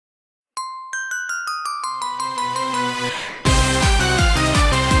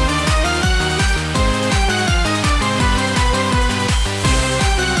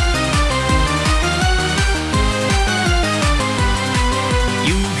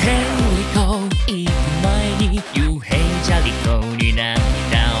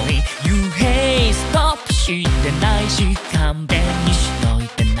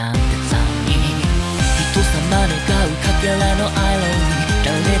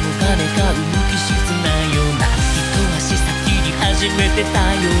めてた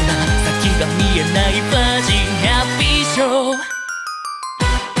ような先が見えないバージンハッピーショー。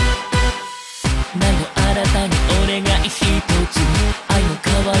ないのあなたにお願い一つ、愛も変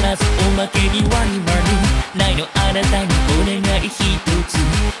わらずおまけにワニワニ。ないのあなたにお願い一つ、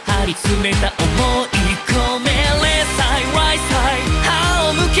張り詰めた思い込めレサイライサイ歯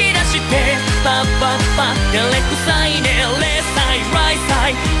をむき出してパッパッパ照れくさいねレサイライサ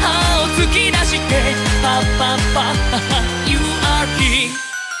イ歯を突き出してパッパッパYou are king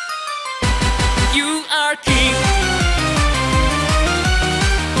You are king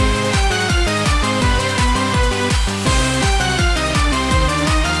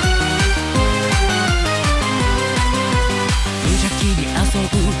遊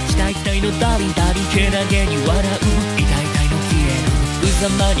ぶしたいたいのダリダリけなげに笑う痛い痛いの消えるうざ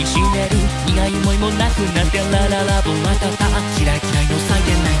まに死ねる苦い思いもなくなってラララボまたた嫌い嫌いの咲い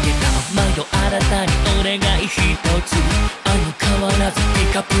てないけど毎度あなたにお願い一つ愛も変わらずピ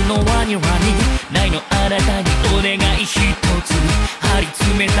カップのワニワニないのあなたにお願い一つ張り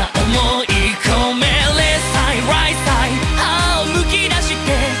詰めた思い込めレサイライサイ歯をむき出し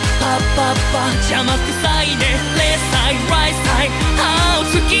てパッパッパ邪魔くさいねレサイライサイ歯を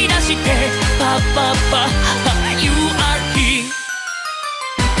突き出してパッパッパ You are king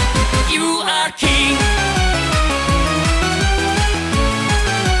You are king